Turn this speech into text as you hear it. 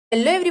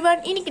Hello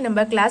everyone, இன்னைக்கு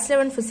நம்ம class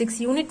 11 physics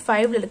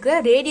Unit-5 ல இருக்கிற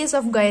radius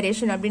of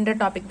gyration அப்படின்ற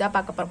டாபிக் தான்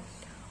பார்க்க போறோம்.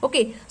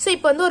 ஓகே, சோ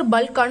இப்போ வந்து ஒரு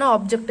பல்கான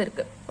ஆப்ஜெக்ட்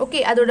இருக்கு.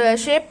 ஓகே, அதோட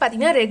ஷேப்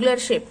பாத்தீங்கன்னா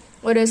ரெகுலர் ஷேப்.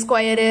 ஒரு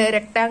ஸ்கொயர்,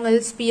 ரெக்டாங்கிள்,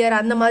 ஸ்பியர்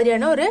அந்த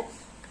மாதிரியான ஒரு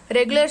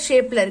ரெகுலர்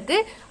ஷேப்ல இருக்கு.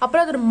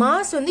 அப்புறம் அதோட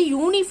மாஸ் வந்து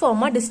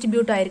யூனிஃபார்மா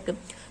டிஸ்ட்ரிபியூட் ஆயிருக்கு.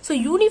 சோ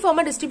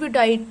யூனிஃபார்மா டிஸ்ட்ரிபியூட்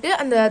ஆயிட்டு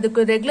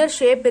அதுக்கு ரெகுலர்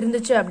ஷேப்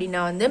இருந்துச்சு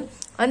அப்படின்னா வந்து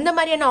அந்த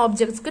மாதிரியான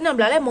ஆப்ஜெக்ட்ஸ்க்கு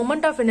நம்மளால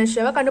மொமெண்ட் ஆஃப்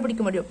இனர்ஷியாவை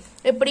கண்டுபிடிக்க முடியும்.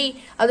 எப்படி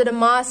அதோட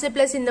மாஸ்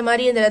பிளஸ் இந்த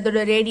மாதிரி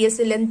அதோட ரேடியஸ்,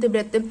 லென்த்,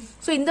 பிரெத்,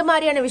 சோ இந்த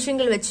மாதிரியான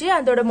விஷயங்கள் வச்சு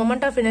அதோட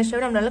மொமெண்ட் ஆஃப்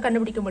இனர்ஷியாவை நம்மளால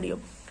கண்டுபிடிக்க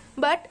முடியும்.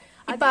 பட்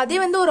இப்ப அதே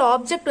வந்து ஒரு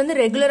ஆப்ஜெக்ட் வந்து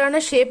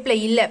ரெகுலரான ஷேப்ல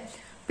இல்ல,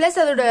 பிளஸ்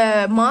அதோட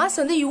மாஸ்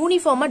வந்து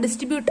யூனிஃபார்மா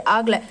டிஸ்ட்ரிபியூட்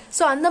ஆகல.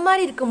 சோ அந்த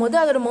மாதிரி இருக்கும்போது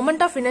அதோட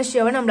மொமெண்ட் ஆஃப்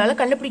இனர்ஷியாவை நம்மளால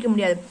கண்டுபிடிக்க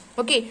முடியாது.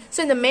 ஓகே, சோ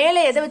இந்த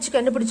மேல எதை வச்சு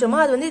கண்டுபிடிச்சோமோ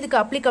அது வந்து இதுக்கு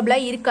அப்ளிகபிளா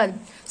இருக்காது.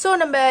 சோ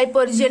நம்ம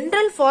இப்போ ஒரு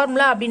ஜெனரல்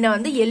ஃபார்முலா அப்படின்னா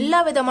வந்து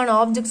எல்லா விதமான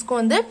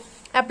ஆப்ஜெக்ட்ஸ்க்கும் வந்து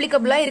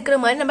அப்ளிகபிளா இருக்கிற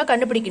மாதிரி நம்ம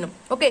கண்டுபிடிக்கணும்.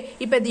 ஓகே,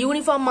 இப்ப இது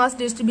யூனிஃபார்ம் மாஸ்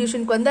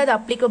டிஸ்ட்ரிபியூஷனுக்கு வந்து அது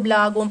அப்ளிகபிள்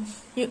ஆகும்,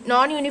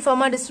 நான்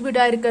யூனிஃபார்மா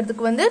டிஸ்ட்ரிபியூட்டா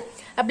இருக்கிறதுக்கு வந்து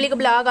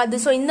அப்ளிகபிள் ஆகாது.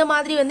 சோ இந்த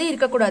மாதிரி வந்து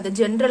இருக்கக்கூடாது,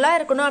 ஜெனரலா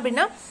இருக்கணும்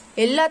அப்படின்னா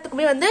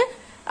எல்லாத்துக்குமே வந்து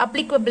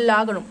அப்ளிகபிள்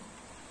ஆகணும்.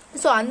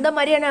 சோ அந்த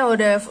மாதிரியான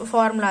ஒரு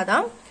ஃபார்முலா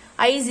தான்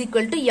I is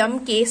equal to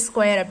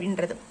mk²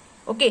 அப்படின்றது.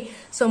 Okay,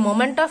 so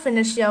moment of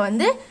inertia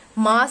வந்து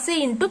mass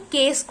into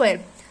k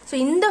square. So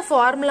இந்த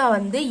ஃபார்முலா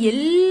வந்து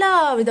எல்லா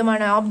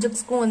விதமான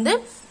ஆப்ஜெக்ட்ஸ்க்கும் வந்து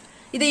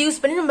இதை யூஸ்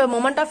பண்ணி நம்ம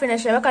மொமெண்ட் ஆஃப்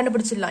இனர்ஷியாவை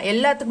கண்டுபிடிச்சிடலாம்,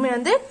 எல்லாத்துக்குமே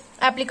வந்து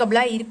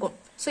அப்ளிகபிளா இருக்கும்.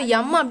 சோ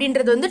m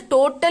அப்படின்றது வந்து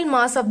total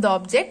mass of the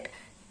object,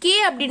 k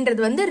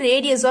அப்படின்றது வந்து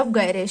ரேடியஸ் ஆஃப்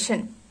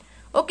கைரேஷன்.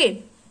 ஓகே,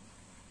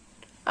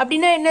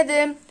 அப்படின்னா என்னது?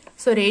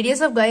 So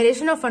radius of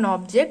gyration of an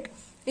object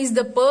is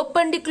the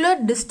perpendicular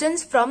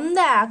distance from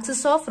the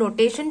axis of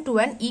rotation to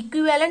an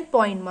equivalent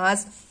point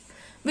mass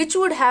which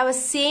would have a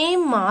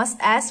same mass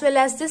as well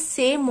as the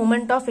same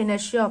moment of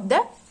inertia of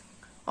the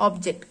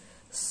object.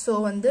 So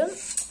வந்து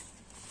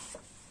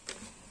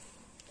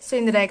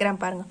இந்த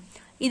diagram பாருங்க,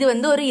 இது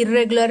வந்து ஒரு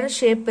irregular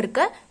shape இருக்க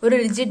ஒரு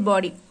rigid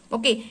body.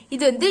 Okay,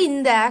 இது வந்து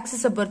இந்த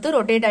ஆக்சிஸை பொறுத்து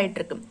ரொட்டேட் ஆயிட்டு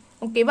இருக்கு.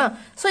 ஓகேவா?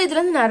 சோ இதுல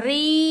வந்து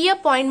நிறைய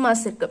பாயிண்ட்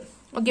மாஸ் இருக்கு.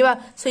 ஓகேவா?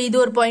 சோ இது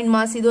ஒரு பாயிண்ட்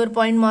மாஸ், இது ஒரு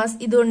பாயிண்ட் மாஸ்,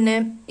 இது ஒன்னு,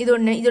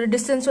 இதோட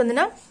டிஸ்டன்ஸ்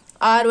வந்துன்னா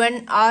R1,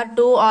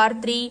 R2,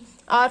 R3,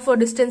 R4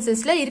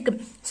 டிஸ்டன்சஸ்ல இருக்கு.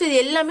 சோ இது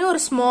எல்லாமே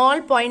ஒரு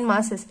ஸ்மால் பாயிண்ட்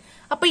மாசஸ்.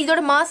 அப்ப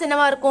இதோட மாஸ்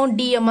என்னவா இருக்கும்?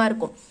 dm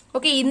இருக்கும்.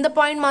 ஓகே, இந்த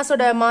பாயிண்ட்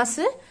மாஸோட மாஸ்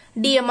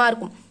dm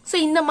இருக்கும். சோ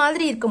இந்த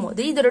மாதிரி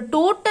இருக்கும்போது இதோட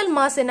டோட்டல்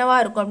மாஸ் என்னவா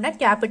இருக்கும் அப்படின்னா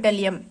கேபிட்டல்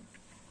M.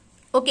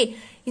 ஓகே,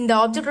 இந்த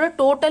ஆப்ஜெக்டோட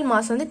டோட்டல்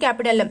மாஸ் வந்து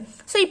கேபிட்டல் M.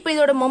 சோ இப்போ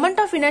இதோட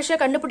மொமெண்ட் ஆஃப் இனர்ஷியா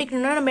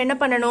கண்டுபிடிக்கணும்னா நம்ம என்ன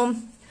பண்ணணும்?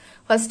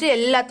 ஃபர்ஸ்ட்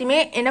எல்லாத்தையுமே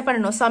என்ன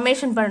பண்ணணும்?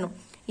 சமேஷன் பண்ணணும்.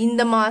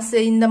 இந்த மாஸ்,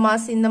 இந்த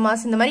மாஸ், இந்த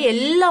மாஸ், இந்த மாதிரி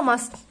எல்லா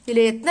மாஸ்,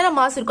 இதுல எத்தனை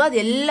மாஸ் இருக்கோ அது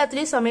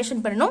எல்லாத்துலயும்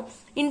சமேஷன் பண்ணணும்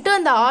இன்ட்டு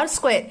அந்த R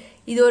ஸ்கொயர்.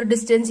 இது ஒரு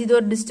டிஸ்டன்ஸ், இது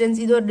ஒரு டிஸ்டன்ஸ்,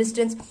 இது ஒரு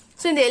டிஸ்டன்ஸ்.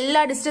 சோ இந்த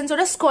எல்லா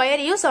டிஸ்டன்ஸோட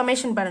ஸ்கொயரையும்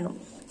சமேஷன் பண்ணணும்.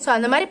 சோ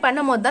அந்த மாதிரி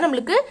பண்ணும் போது தான்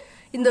நம்மளுக்கு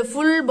இந்த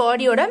ஃபுல்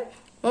பாடியோட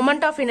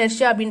மொமெண்ட் ஆஃப்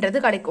இனர்ஷியா அப்படின்றது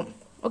கிடைக்கும்.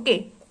 ஓகே,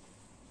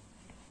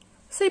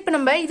 சோ இப்போ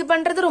நம்ம இது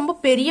பண்றது ரொம்ப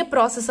பெரிய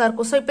ப்ராசஸா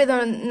இருக்கும். சோ இப்போ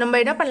நம்ம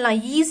என்ன பண்ணலாம்?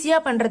 ஈஸியா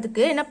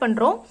பண்றதுக்கு என்ன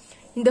பண்றோம்?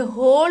 இந்த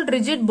ஹோல்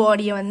ரிஜிட்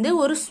பாடியை வந்து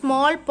ஒரு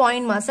ஸ்மால்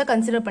பாயிண்ட் மாஸா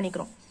கன்சிடர்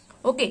பண்ணிக்கிறோம்.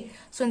 ஓகே,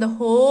 சோ இந்த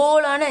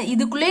ஹோலான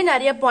இதுக்குள்ளே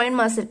நிறைய பாயிண்ட்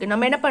மாஸ் இருக்கு.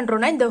 நம்ம என்ன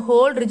பண்றோம்னா இந்த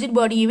ஹோல் ரிஜிட்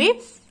பாடியவே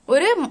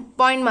ஒரு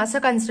பாயிண்ட்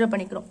மாஸா கன்சிடர்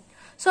பண்ணிக்கிறோம்.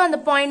 சோ அந்த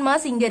பாயிண்ட்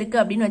மாஸ் இங்க இருக்கு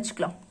அப்படின்னு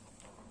வச்சுக்கலாம்.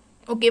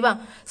 ஓகேவா?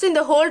 சோ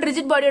இந்த ஹோல்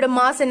ரிஜிட் பாடியோட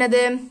மாஸ்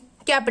என்னது?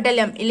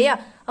 கேபிட்டல் M இல்லையா?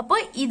 அப்போ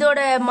இதோட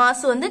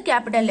மாஸ் வந்து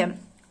கேபிட்டல் M.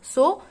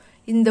 சோ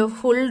இந்த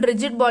ஃபுல்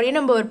ரிஜிட் பாடியை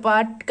நம்ம ஒரு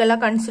பார்ட்டிகலா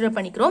கன்சிடர்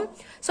பண்ணிக்கிறோம்.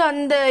 சோ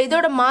அந்த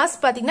இதோட மாஸ்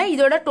பாத்தீங்கன்னா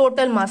இதோட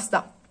டோட்டல் மாஸ்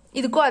தான்,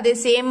 இதுக்கும் அதே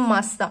சேம்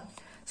மாஸ் தான்.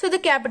 சோ இது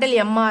கேபிட்டல்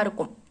M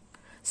இருக்கும்.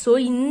 சோ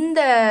இந்த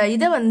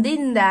இதை வந்து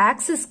இந்த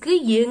ஆக்சிஸ்க்கு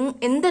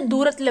எந்த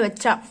தூரத்துல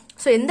வச்சா,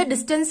 சோ எந்த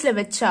டிஸ்டன்ஸ்ல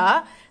வச்சா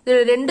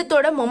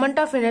ரெண்டுத்தோட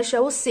மொமெண்ட் ஆஃப்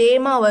இனர்ஷியாவும்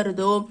சேமா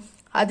வருதோ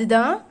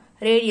அதுதான்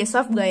ரேடியஸ்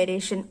ஆஃப்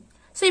கைரேஷன்.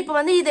 சோ இப்போ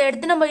வந்து இதை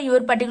எடுத்து நம்ம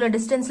ஒரு பர்டிகுலர்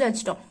டிஸ்டன்ஸ்ல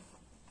வச்சிட்டோம்.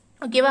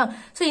 ஓகேவா?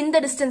 சோ இந்த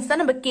டிஸ்டன்ஸ்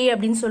தான் நம்ம k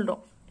அப்படின்னு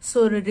சொல்றோம். சோ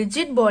ஒரு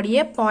ரிஜிட்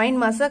பாடியை பாயிண்ட்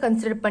மாஸா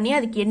கன்சிடர் பண்ணி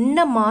அதுக்கு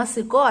என்ன மாஸ்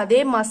இருக்கோ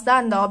அதே மாஸ்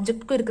தான் அந்த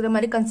ஆப்ஜெக்ட்க்கும் இருக்கிற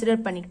மாதிரி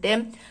கன்சிடர் பண்ணிக்கிட்டு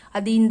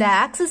அது இந்த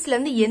ஆக்சிஸ்ல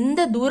இருந்து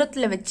எந்த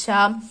தூரத்துல வச்சா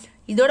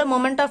இதோட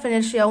மொமெண்ட் ஆஃப்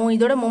இனர்ஷியாவும்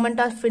இதோட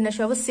மொமெண்ட் ஆஃப்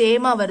இனர்ஷியாவும்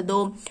சேமா வருதோ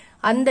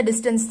அந்த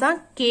டிஸ்டன்ஸ் தான்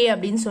k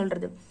அப்படின்னு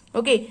சொல்றது.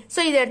 ஓகே, சோ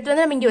இதை எடுத்து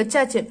வந்து நம்ம இங்க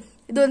வச்சாச்சு.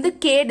 இது வந்து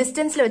k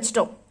டிஸ்டன்ஸ்ல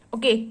வச்சிட்டோம்.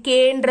 ஓகே,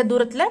 kன்ற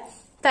தூரத்துல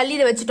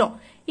தள்ளியில வச்சிட்டோம்.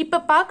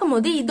 இப்ப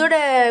பார்க்கும்போது இதோட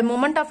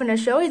மொமெண்ட் ஆஃப்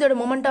இனர்ஷியாவும் இதோட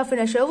மொமெண்ட் ஆஃப்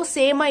இனர்ஷியாவும்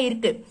சேமா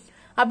இருக்கு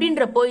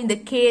அப்படின்றப்போ இந்த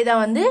k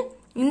தான் வந்து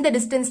இந்த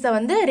டிஸ்டன்ஸ் தான்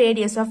வந்து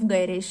radius of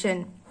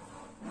gyration.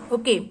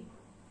 Okay,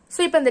 so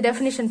இப்போ இந்த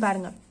டெஃபினிஷன்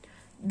பாருங்க.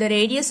 The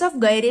radius of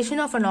gyration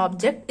of an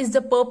object is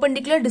the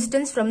perpendicular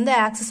distance from the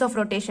axis of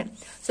rotation.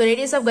 So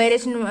radius of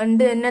gyration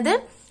வந்து என்னது?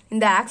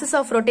 இந்த axis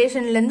of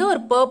rotationல இருந்து ஒரு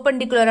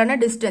perpendicularஆன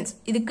distance.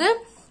 இதுக்கு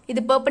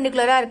இது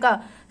perpendicularஆ இருக்கா?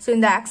 So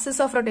இந்த axis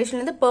of rotationல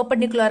இருந்து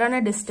perpendicularஆன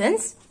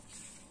distance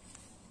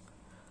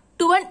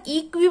to an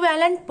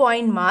equivalent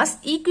point mass.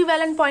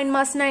 Equivalent point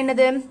massனா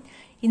என்னது?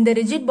 இந்த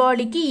ரிஜிட்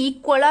பாடிக்கு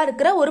ஈக்குவலா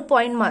இருக்கிற ஒரு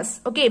பாயிண்ட் மாஸ்.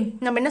 ஓகே,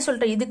 நம்ம என்ன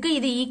சொல்றோம்? இதுக்கு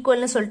இது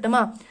ஈக்குவல்னு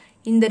சொல்லிட்டோமா?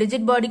 இந்த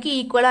ரிஜிட் பாடிக்கு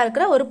ஈக்குவலா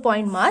இருக்கிற ஒரு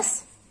point mass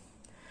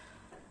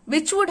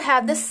which would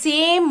have the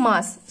same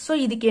mass. So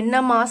இதுக்கு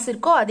என்ன mass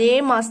இருக்கோ அதே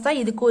mass தான்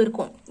இதுக்கும்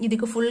இருக்கும்.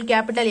 இதுக்கு full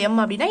capital M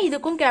அப்படினா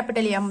இதுக்கும்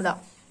capital M தான்.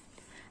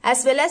 As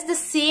well as the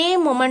same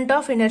moment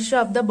of inertia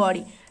of the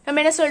body. நம்ம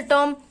என்ன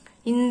சொல்லிட்டோம்,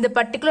 இந்த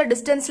particular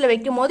distanceல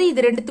வைக்கும்போது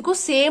இது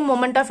ரெண்டுத்துக்கும் same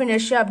moment of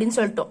inertia அப்படின்னு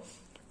சொல்லிட்டோம்.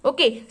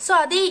 ஓகே, சோ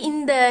அதே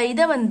இந்த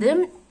இதை வந்து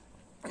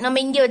நம்ம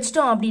இங்க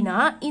வச்சிட்டோம் அப்படின்னா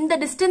இந்த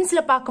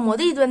டிஸ்டன்ஸ்ல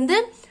பார்க்கும்போது இது வந்து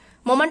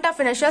moment of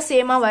inertia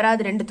சேமா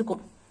வராது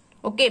ரெண்டுத்துக்கும்.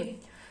 ஓகே,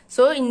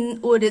 சோ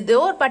ஒரு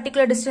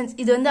பர்டிகுலர் டிஸ்டன்ஸ்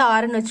இது வந்து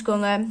ஆர்னு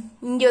வச்சுக்கோங்க,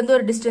 இங்க வந்து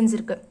ஒரு டிஸ்டன்ஸ்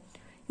இருக்கு,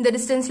 இந்த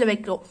டிஸ்டன்ஸ்ல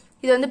வைக்கிறோம்,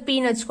 இது வந்து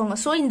பீன்னு வச்சுக்கோங்க.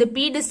 சோ இந்த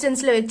பி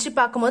டிஸ்டன்ஸ்ல வச்சு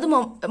பார்க்கும்போது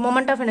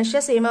மொமெண்ட் ஆஃப்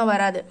இனர்ஷியா சேமா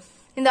வராது,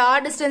 இந்த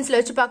ஆர் டிஸ்டன்ஸ்ல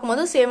வச்சு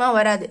பார்க்கும்போது சேமா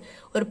வராது.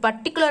 ஒரு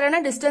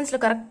பர்டிகுலரான டிஸ்டன்ஸ்ல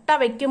கரெக்டா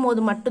வைக்கும்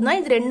போது மட்டும்தான்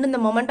இது ரெண்டு இந்த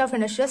மொமெண்ட் ஆஃப்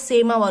இனர்ஷியா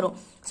சேமா வரும்.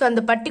 சோ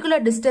அந்த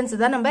பர்டிகுலர் டிஸ்டன்ஸ்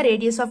தான் நம்ம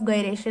ரேடியஸ் ஆஃப்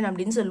கைரேஷன்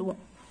அப்படின்னு சொல்லுவோம்.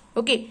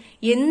 ஓகே,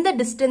 எந்த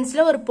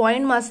டிஸ்டன்ஸ்ல ஒரு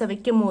பாயிண்ட் மாஸை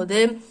வைக்கும் போது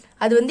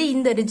அது வந்து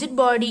இந்த rigid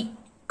body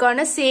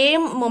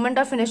same moment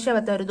of inertia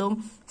தருதோ,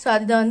 so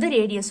அதுதான் வந்து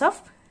radius of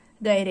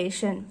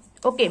gyration.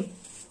 Okay,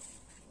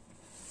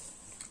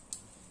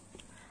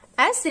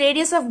 as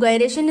radius of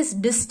gyration is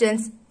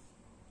distance,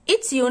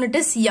 its unit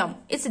is m,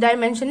 its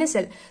dimension is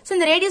l. so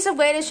இந்த radius of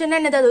gyration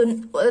என்னது,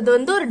 அது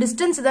வந்து ஒரு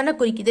டிஸ்டன்ஸ் தானே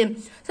குறிக்குது.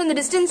 சோ இந்த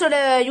டிஸ்டன்ஸோட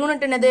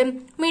யூனிட் என்னது,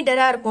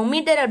 மீட்டரா இருக்கும்.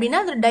 மீட்டர்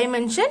அப்படின்னா அதோட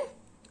டைமென்ஷன்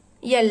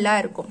l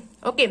இருக்கும்.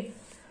 ஓகே,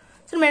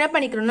 so நம்ம என்ன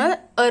பண்ணிக்கிறோம்னா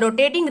a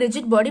rotating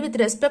rigid body with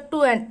respect to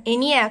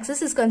any axis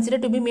is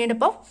considered to be made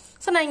up of.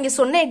 so நான் இங்க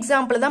சொன்ன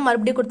எக்ஸாம்பிள் தான்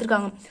மறுபடியும்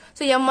கொடுத்திருக்காங்க.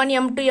 so m1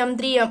 m2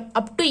 m3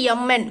 up to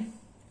mn.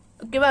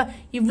 ஓகேவா,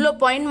 இவ்ளோ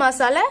பாயிண்ட்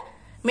மாஸால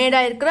மேடா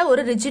இருக்கிற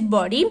ஒரு ரிஜிட்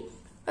பாடி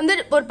வந்து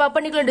ஒரு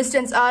perpendicular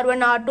distance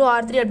r1 r2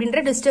 r3 அப்படின்ற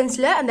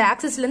டிஸ்டன்ஸ்ல அந்த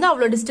ஆக்சிஸ்ல இருந்து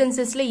அவ்வளவு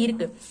டிஸ்டன்சஸ்ல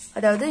இருக்கு.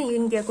 அதாவது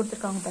இங்க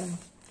கொடுத்திருக்காங்க பாருங்க,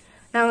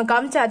 நாங்க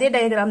காமிச்ச அதே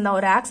டயகிராம் தான்.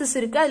 ஒரு ஆக்சிஸ்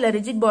இருக்கு, அதுல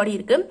ரிஜிட் பாடி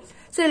இருக்கு.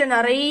 சோ இதுல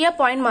நிறைய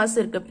பாயிண்ட் மாஸ்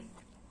இருக்கு.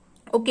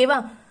 ஓகேவா,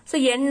 so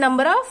n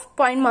number of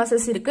point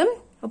masses இருக்கு.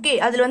 ஓகே,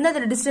 அதுல வந்து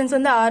அதோட டிஸ்டன்ஸ்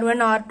வந்து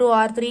r1 r2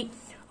 r3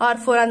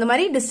 r4 அந்த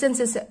மாதிரி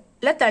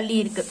டிஸ்டன்சஸ்ல தள்ளி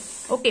இருக்கு.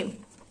 ஓகே,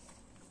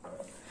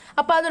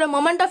 அப்ப அதோட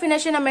மொமெண்ட் ஆஃப்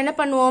இனர்ஷியா நம்ம என்ன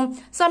பண்ணுவோம்,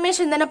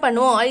 சம்மேஷன் தானே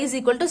பண்ணுவோம். I is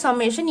equal to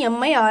summation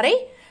mi ri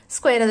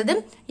square, அதாவது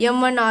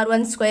m1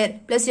 r1 square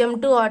plus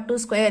m2 r2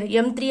 square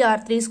m3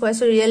 r3 square.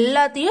 So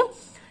எல்லாத்தையும்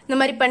இந்த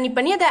மாதிரி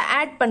பண்ணி அதை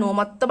ஆட் பண்ணுவோம்,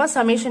 மொத்தமா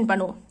சம்மேஷன்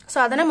பண்ணுவோம். ஸோ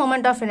அதான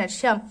moment of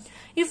inertia.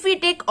 If we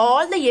take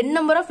all the n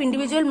number of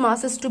individual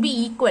masses to be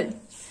equal,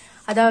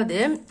 அதாவது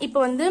இப்ப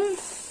வந்து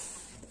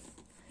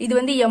இது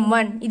வந்து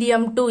m1, இது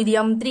m2, இது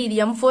m3, இது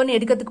m4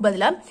 எடுக்கிறதுக்கு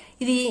பதிலா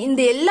இது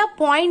இந்த எல்லா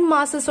பாயிண்ட்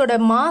மாசஸோட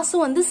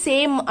மாசும் வந்து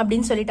சேம்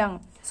அப்படின்னு சொல்லிட்டாங்க.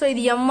 சோ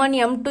இது m1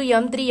 m2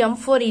 m3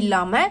 m4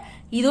 இல்லாம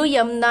இதுவும்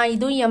m தான்,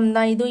 இதுவும் m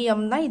தான், இதுவும்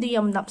m தான்,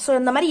 இதுவும் m தான். சோ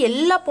இந்த மாதிரி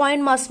எல்லா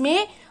பாயிண்ட் மாசுமே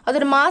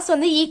அதோட மாஸ்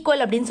வந்து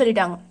ஈக்குவல் அப்படின்னு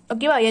சொல்லிட்டாங்க.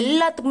 ஓகேவா,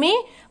 எல்லாத்துக்குமே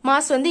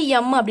மாஸ் வந்து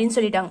m அப்படின்னு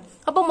சொல்லிட்டாங்க.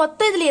 அப்போ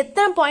மொத்தம் இதுல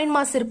எத்தனை பாயிண்ட்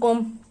மாஸ்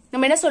இருக்கும்,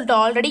 நம்ம என்ன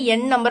சொல்லிட்டோம், already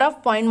n number of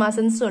point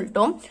மாஸ்ன்னு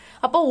சொல்லிட்டோம்.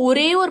 அப்போ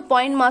ஒரே ஒரு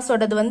பாயிண்ட்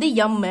மாஸோடது வந்து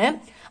m.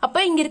 அப்ப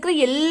இங்க இருக்கிற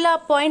எல்லா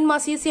பாயிண்ட்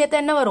மாஸையும் சேர்த்தா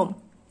என்ன வரும்,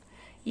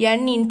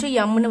 n இன்டூ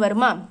mன்னு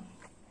வருமா.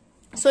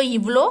 சோ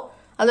இவ்ளோ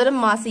அதோட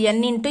மாஸ் n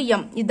இன்டூ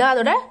m, இதான்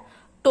அதோட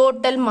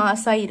டோட்டல்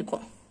மாஸா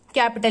இருக்கும்,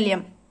 கேபிட்டல்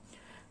M.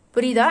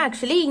 புரியுதா?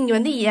 ஆக்சுவலி இங்க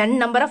வந்து n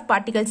நம்பர் ஆஃப்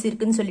பார்ட்டிகல்ஸ்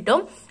இருக்குன்னு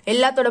சொல்லிட்டோம்.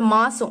 எல்லாத்தோட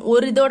மாஸும்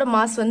ஒரு இதோட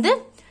மாஸ் வந்து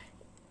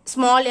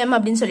ஸ்மால் m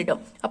அப்படின்னு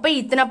சொல்லிட்டோம். அப்ப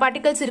இத்தனை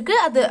பார்ட்டிகல்ஸ் இருக்கு,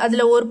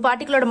 அதுல ஒரு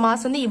பார்ட்டிகளோட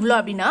மாஸ் வந்து இவ்ளோ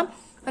அப்படின்னா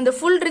அந்த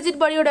ஃபுல்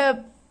ரிஜிட் பாடியோட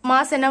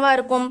மாஸ் என்னவா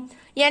இருக்கும்,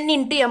 n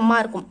இன்டூ m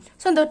இருக்கும்.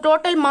 சோ அந்த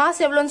டோட்டல் மாஸ்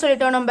எவ்வளவுன்னு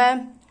சொல்லிட்டோம், நம்ம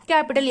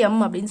கேபிட்டல் M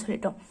அப்படின்னு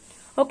சொல்லிட்டோம்.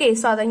 ஓகே,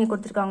 சோ அத இங்க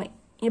கொடுத்திருக்காங்க.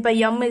 இப்ப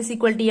m is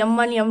equal to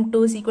m1,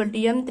 m2 is equal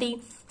to m3.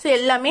 So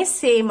எல்லாமே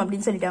சேம்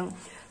அப்படின்னு சொல்லிட்டாங்க.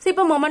 சோ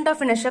இப்போ மொமெண்ட்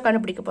ஆஃப் இனர்ஷியா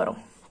கண்டுபிடிக்க போறோம்.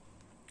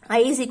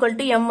 I is equal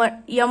to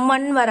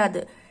m1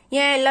 வராது,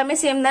 ஏன் எல்லாமே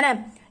சேம் தானே,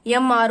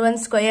 mr1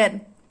 square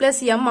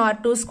plus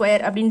mr2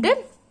 square அப்படின்ட்டு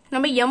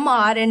நம்ம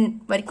mrn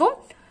வரைக்கும்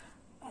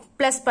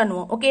பிளஸ்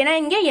பண்ணுவோம். ஓகே, ஏன்னா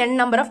இங்க n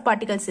நம்பர் ஆஃப்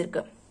பார்ட்டிகல்ஸ்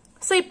இருக்கு.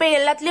 சோ இப்ப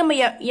எல்லாத்துலயும்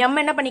m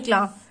என்ன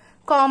பண்ணிக்கலாம்,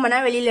 காமனா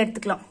வெளியில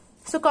எடுத்துக்கலாம்.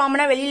 சோ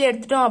காமனா வெளியில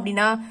எடுத்துட்டோம்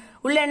அப்படின்னா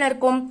உள்ள என்ன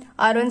இருக்கும்,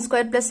 r1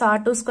 square plus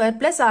r2 square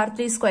plus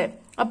r3 square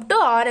up to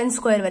rn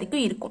square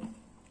வரைக்கும் இருக்கும்.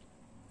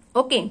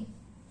 ஓகே,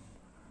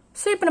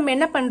 சோ இப்ப நம்ம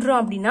என்ன பண்றோம்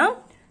அப்படின்னா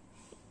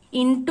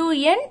into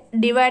n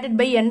divided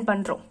by n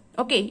பண்றோம்.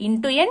 Okay,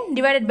 into n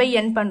divided by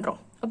n பண்றோம்.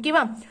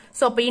 ஓகேவா,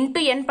 சோ அப்ப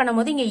இன்டூ n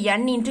பண்ணும்போது இங்க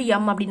n இன்டூ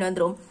m அப்படின்னு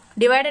வந்துரும்.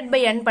 டிவைடட்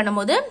பை n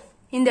பண்ணும்போது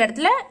இந்த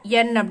இடத்துல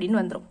n அப்படின்னு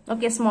வந்துரும்.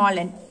 Okay, small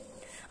n.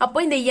 அப்போ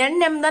இந்த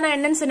nm தான் நான்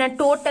என்னன்னு சொன்னேன்,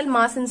 டோட்டல்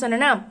மாஸ்ன்னு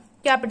சொன்னேன்னா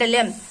கேபிட்டல்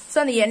M. சோ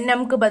அந்த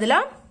nmக்கு பதிலா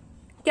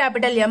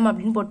கேபிட்டல் M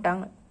அப்படின்னு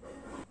போட்டாங்க.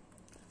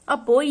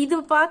 அப்போ இது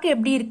பார்க்க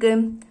எப்படி இருக்கு,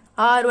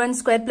 r1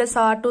 square plus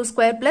r2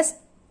 square plus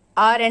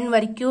rn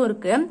வரைக்கும்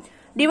இருக்கு.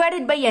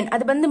 டிவைடட் பை n,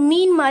 அது வந்து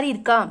மீன் மாதிரி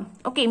இருக்கா.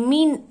 ஓகே,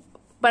 மீன்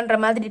பண்ற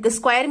மாதிரி இருக்கு,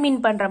 ஸ்கொயர்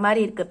மீன் பண்ற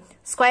மாதிரி இருக்கு,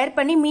 ஸ்கொயர்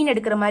பண்ணி மீன்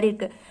எடுக்கிற மாதிரி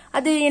இருக்கு.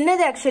 அது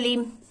என்னது ஆக்சுவலி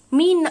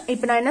மீன்.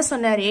 இப்ப நான் என்ன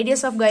சொன்னேன்,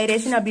 ரேடியஸ் ஆஃப்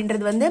கைரேஷன்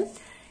அப்படின்றது வந்து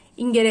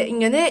இங்க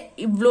வந்து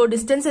இவ்ளோ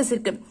டிஸ்டன்சஸ்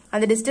இருக்கு,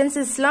 அந்த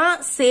டிஸ்டன்சஸ்லாம்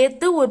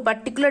சேர்த்து ஒரு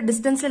பர்டிகுலர்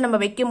டிஸ்டன்ஸ்ல நம்ம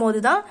வைக்கும்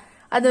போதுதான்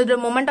அதோட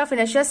மொமெண்ட் ஆஃப்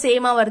இனர்ஷியா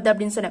சேமா வருது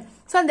அப்படின்னு சொன்னேன்.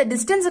 சோ அந்த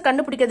டிஸ்டன்ஸ்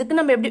கண்டுபிடிக்கிறதுக்கு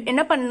நம்ம எப்படி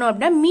என்ன பண்ணணும்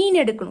அப்படின்னா மீன்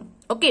எடுக்கணும்.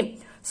 ஓகே,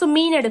 ஸோ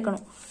மீன்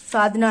எடுக்கணும். ஸோ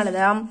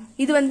அதனாலதான்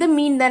இது வந்து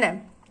மீன் தானே,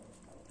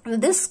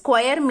 இது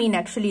ஸ்கொயர் மீன்.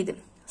 ஆக்சுவலி இது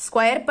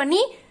ஸ்கொயர்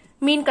பண்ணி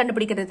மீன்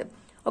கண்டுபிடிக்கிறது.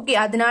 ஓகே,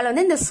 அதனால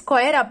வந்து இந்த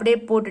ஸ்கொயர் அப்படியே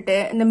போட்டுட்டு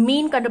இந்த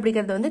மீன்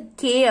கண்டுபிடிக்கிறது வந்து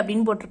கே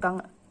அப்படின்னு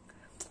போட்டிருக்காங்க.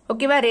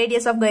 ஓகேவா,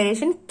 radius of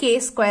gyration K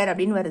square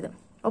அப்படின்னு வருது.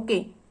 ஓகே,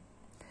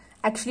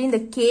 ஆக்சுவலி இந்த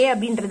கே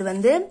அப்படின்றது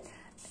வந்து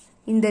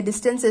இந்த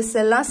டிஸ்டன்சஸ்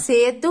எல்லாம்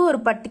சேர்த்து ஒரு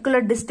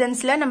பர்டிகுலர்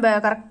டிஸ்டன்ஸ்ல நம்ம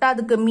கரெக்டா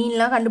அதுக்கு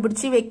மீன்லாம்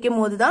கண்டுபிடிச்சு வைக்கும்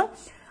போதுதான்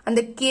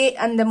அந்த கே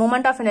அந்த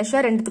மொமெண்ட் ஆஃப்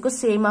இனர்ஷியா ரெண்டுத்துக்கும்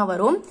சேமா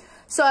வரும்.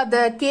 ஸோ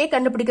அதை கே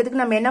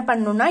கண்டுபிடிக்கிறதுக்கு நம்ம என்ன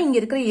பண்ணணும்னா இங்க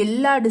இருக்கிற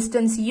எல்லா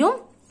டிஸ்டன்ஸையும்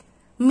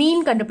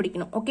மீன்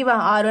கண்டுபிடிக்கணும். ஓகேவா,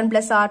 R1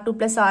 plus R2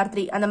 plus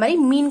R3 அந்த மாதிரி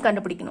மீன்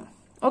கண்டுபிடிக்கணும்.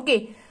 ஓகே,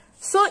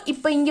 ஸோ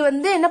இப்போ இங்க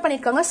வந்து என்ன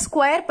பண்ணிருக்காங்க,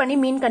 ஸ்கொயர் பண்ணி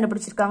மீன்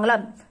கண்டுபிடிச்சிருக்காங்களா.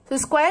 ஸோ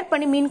ஸ்கொயர்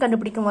பண்ணி மீன்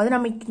கண்டுபிடிக்கும் போது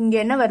நமக்கு இங்க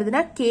என்ன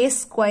வருதுன்னா கே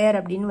ஸ்கொயர்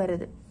அப்படின்னு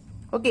வருது.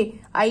 Okay,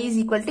 I is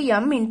equal to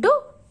m into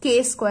k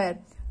square,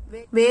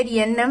 where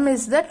nm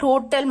is the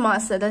total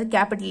mass, அதாவது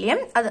capital M,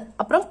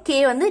 அப்புறம் k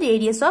வந்து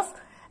radius of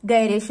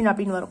gyration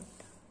அப்படின்னு வரும்.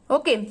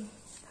 ஓகே,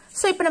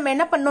 ஸோ இப்போ நம்ம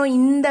என்ன பண்ணோம்,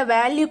 இந்த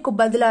வேல்யூக்கு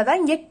பதிலாக தான்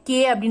இங்கே k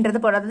அப்படின்றத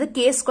போட்டோம், அதாவது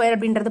k ஸ்கொயர்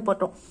அப்படின்றத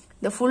போட்டோம்.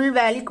 இந்த ஃபுல்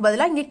வேல்யூக்கு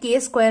பதிலாக இங்கே k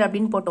ஸ்கொயர்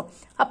அப்படின்னு போட்டோம்.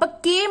 அப்போ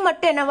k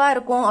மட்டும் என்னவா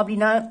இருக்கும்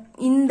அப்படின்னா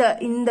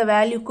இந்த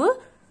வேல்யூக்கு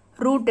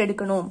ரூட்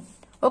எடுக்கணும்.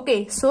 ஓகே,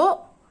 ஸோ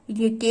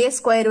இங்கே k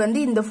ஸ்கொயர் வந்து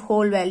இந்த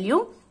ஹோல் வேல்யூ,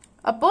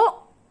 அப்போ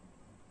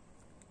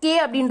k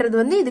அப்படின்றது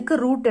வந்து இதுக்கு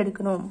ரூட்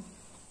எடுக்கணும்.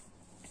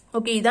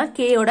 ஓகே, இதுதான் k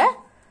ஓட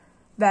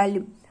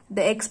value.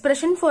 The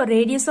expression for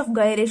radius of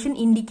gyration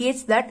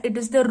indicates that it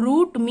is the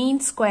root mean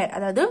square.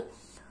 அதாவது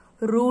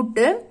root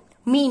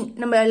mean,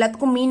 நம்ம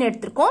எல்லாத்துக்கும் மீன்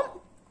எடுத்திருக்கோம்,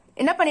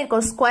 என்ன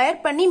பண்ணிருக்கோம், ஸ்கொயர்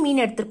பண்ணி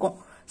மீன் எடுத்திருக்கோம்.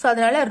 ஸோ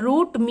அதனால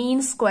root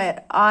mean square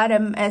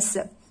RMS,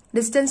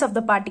 distance of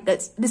the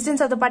particles.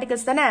 distance of the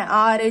particles தானே,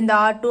 R, இந்த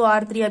R2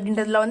 R3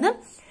 அப்படின்றதுல வந்து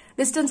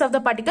distance of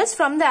the particles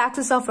from the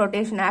axis of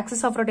rotation.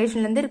 axis of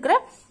rotationல இருந்து இருக்கிற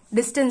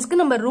டிஸ்டன்ஸ்க்கு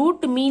நம்ம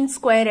ரூட் மீன்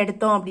ஸ்கொயர்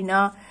எடுத்தோம் அப்படின்னா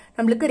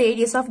நம்மளுக்கு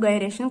ரேடியஸ் ஆஃப்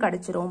கைரேஷன்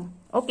கிடைச்சிரும்.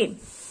 Okay,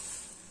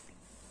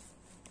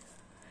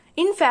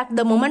 in fact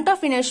the moment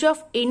of inertia of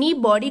any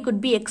body could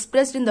be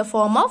expressed in the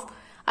form of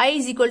I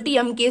is equal to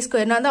mk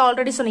square. நான் தான்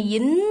already சொன்னேன்,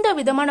 எந்த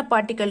விதமான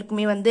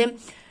பார்ட்டிகளுக்குமே வந்து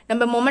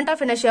நம்ம மொமெண்ட்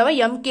ஆஃப் இனர்ஷியாவை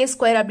mk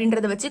ஸ்கொயர்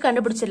அப்படின்றத வச்சு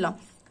கண்டுபிடிச்சிடலாம்.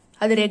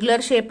 அது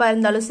ரெகுலர் ஷேப்பா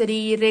இருந்தாலும் சரி,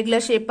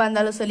 ரெகுலர் ஷேப்பா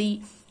இருந்தாலும் சரி,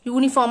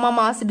 யூனிஃபார்மா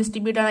மாஸ்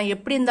டிஸ்ட்ரிபியூட் ஆனா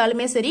எப்படி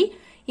இருந்தாலுமே சரி,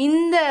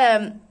 இந்த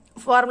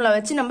ஃபார்முலா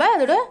வச்சு நம்ம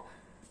அதோட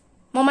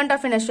moment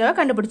of inertia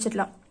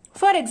கண்டுபிடிச்சிடலாம்.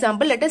 For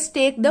example, let us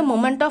take the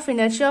moment of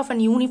inertia of an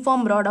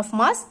uniform rod of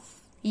mass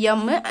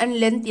m and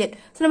length l.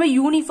 So நம்ம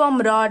uniform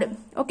rod,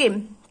 okay,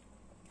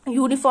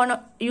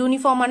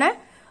 யூனிஃபார்மான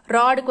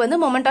ராடுக்கு வந்து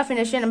moment of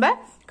inertia நம்ம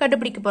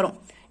கண்டுபிடிக்க போறோம்.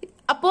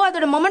 அப்போ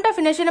அதோட moment of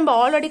inertia நம்ம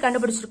already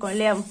கண்டுபிடிச்சிருக்கோம்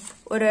இல்லையா,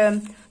 ஒரு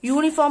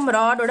யூனிஃபார்ம்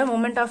ராடோட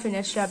moment of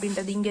inertia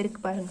அப்படின்றது இங்க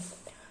இருக்கு பாருங்க.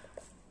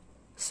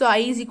 So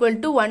I is equal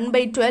to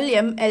 1/12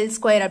 ml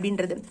square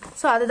அப்படின்றது.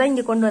 So அதுதான்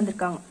இங்க கொண்டு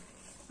வந்திருக்காங்க.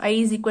 I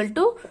is equal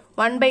to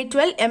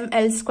 1/12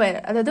 ml square,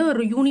 அதாவது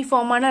ஒரு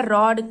யூனிஃபார்மான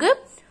ராடுக்கு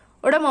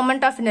ஓட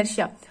மொமெண்ட் ஆஃப்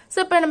இனர்ஷியா. ஸோ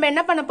இப்போ நம்ம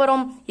என்ன பண்ண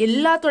போறோம்,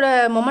 எல்லாத்தோட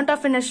மொமெண்ட்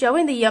ஆஃப்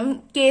இனர்ஷியாவும் இந்த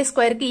mk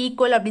ஸ்கொயருக்கு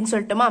ஈக்குவல் அப்படின்னு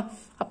சொல்லிட்டோமா.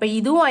 அப்ப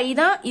இதுவும் I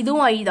தான்,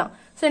 இதுவும் I தான்.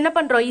 ஸோ என்ன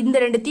பண்றோம், இந்த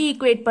ரெண்டுத்தையும்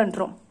ஈக்குவேட்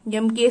பண்றோம்.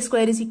 mk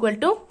square is equal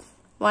to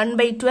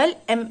 1/12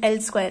 ml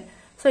square.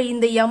 So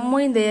இந்த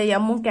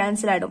எம்மும்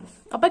கேன்சல் ஆயிடும்.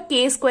 அப்ப k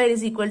square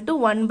is equal to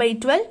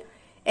 1/12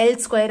 l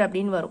square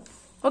அப்படின்னு வரும்.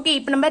 ஓகே,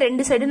 இப்போ நம்ம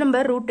ரெண்டு சைடு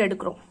நம்ம ரூட்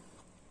எடுக்கிறோம்.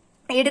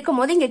 எடுக்கும்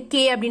போது இங்க k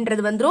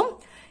அப்படின்றது வந்துரும்.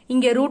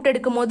 இங்க ரூட்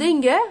எடுக்கும் போது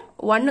இங்க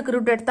 1க்கு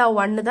ரூட் எடுத்தா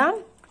 1 தான்,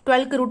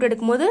 12க்கு ரூட்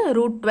எடுக்கும் போது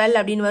ரூட் 12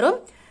 அப்படின்னு வரும்,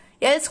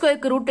 l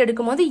ஸ்கொயருக்கு ரூட்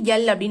எடுக்கும் போது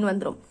l அப்படின்னு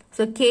வந்துரும்.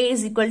 So k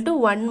is equal to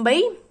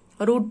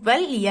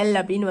 1/√12 l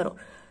அப்படின்னு வரும்.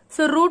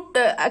 ஸோ ரூட்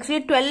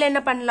ஆக்சுவலி 12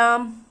 என்ன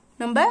பண்ணலாம்,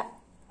 நம்ம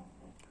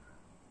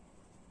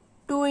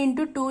 2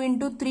 into 2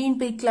 into 3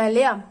 பிரிக்கலாம்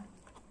இல்லையா.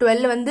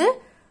 12 வந்து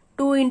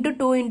 2 into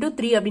 2 into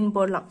 3 அப்படின்னு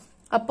போடலாம்.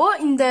 அப்போ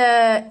இது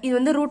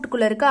வந்து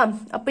ரூட்டுக்குள்ள இருக்கா,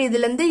 அப்ப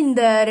இதுல இருந்து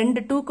இந்த ரெண்டு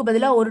 2க்கு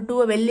பதிலா ஒரு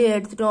 2 வெளியே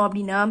எடுத்துட்டோம்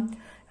அப்படின்னா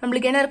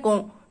நம்மளுக்கு என்ன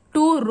இருக்கும்,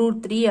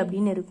 2√3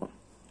 அப்படின்னு இருக்கும்.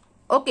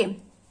 ஓகே,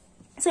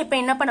 சோ இப்போ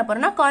என்ன பண்ண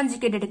போறோம்னா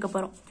கான்ஜுகேட் எடுக்க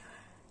போறோம்.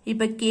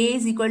 இப்ப k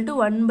is equal to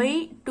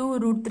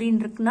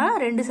 1/2√3 இருக்குன்னா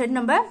ரெண்டு சைடு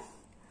நம்ம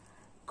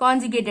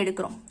கான்ஜுகேட்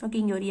எடுக்கிறோம். ஓகே,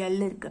 இங்க ஒரு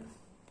l இருக்கு.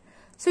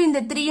 சோ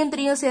இந்த 3யும்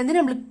 3யும் சேர்ந்து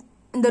நம்மளுக்கு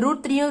இந்த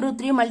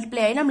 √3யும்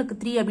மல்டிப்ளை ஆகி நம்மளுக்கு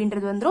 3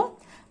 அப்படின்றது வந்துரும்.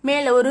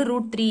 மேல ஒரு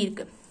 √3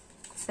 இருக்கு.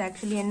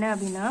 ஆக்சுவலி என்ன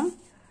அப்படின்னா,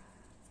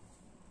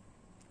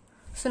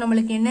 சோ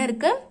நம்மளுக்கு என்ன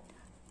இருக்கு,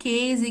 k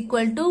is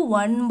equal to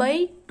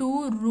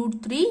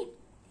 1/2√3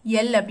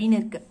 l அப்படின்னு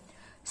இருக்கு.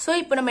 சோ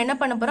இப்போ நம்ம என்ன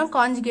பண்ண போறோம்,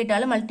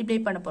 கான்ஜுகேட்டால மல்டிப்ளை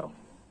பண்ண போறோம்.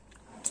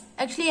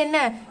 ஆக்சுவலி என்ன,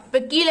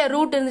 இப்ப கீழே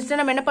ரூட் இருந்துச்சுன்னா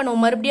நம்ம என்ன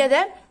பண்ணுவோம், மறுபடியும்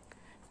அதை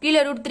கீழே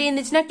 √3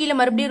 இருந்துச்சுன்னா கீழே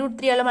மறுபடியும்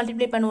 √3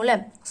 மல்டிப்ளை பண்ணுவோம்ல.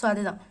 சோ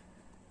அதுதான்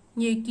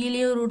இங்க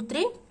கீழேயும்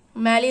 √3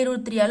 மேலேயும்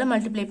 √3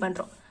 மல்டிப்ளை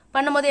பண்றோம்.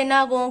 பண்ணும்போது என்ன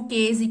ஆகும்,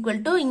 k is equal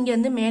to இங்க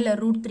வந்து மேல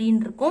 √3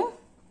 இருக்கும்,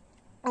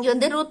 இங்க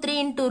வந்து √3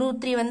 into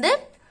 √3 வந்து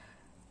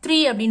 3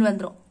 அப்படின்னு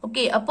வந்துரும்.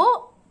 ஓகே, அப்போ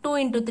 2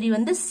 into 3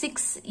 வந்து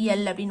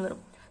 6l அப்படின்னு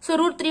வரும். சோ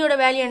 √3 ஓட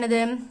வேல்யூ என்னது,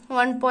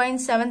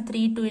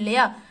 1.732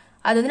 இல்லையா.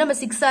 அது வந்து நம்ம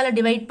 6ஆல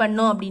டிவைட்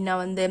பண்ணோம் அப்படின்னா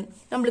வந்து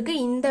நம்மளுக்கு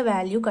இந்த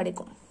வேல்யூ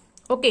கிடைக்கும்.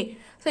 ஓகே,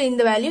 சோ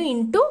இந்த வேல்யூ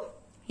இன்டூ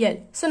L.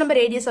 So நம்ம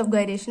radius of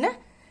gyration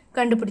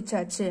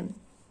கண்டுபிடிச்சாச்சு.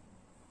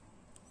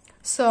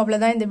 So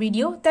அவ்வளவுதான் இந்த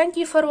video. Thank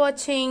you for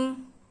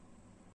watching.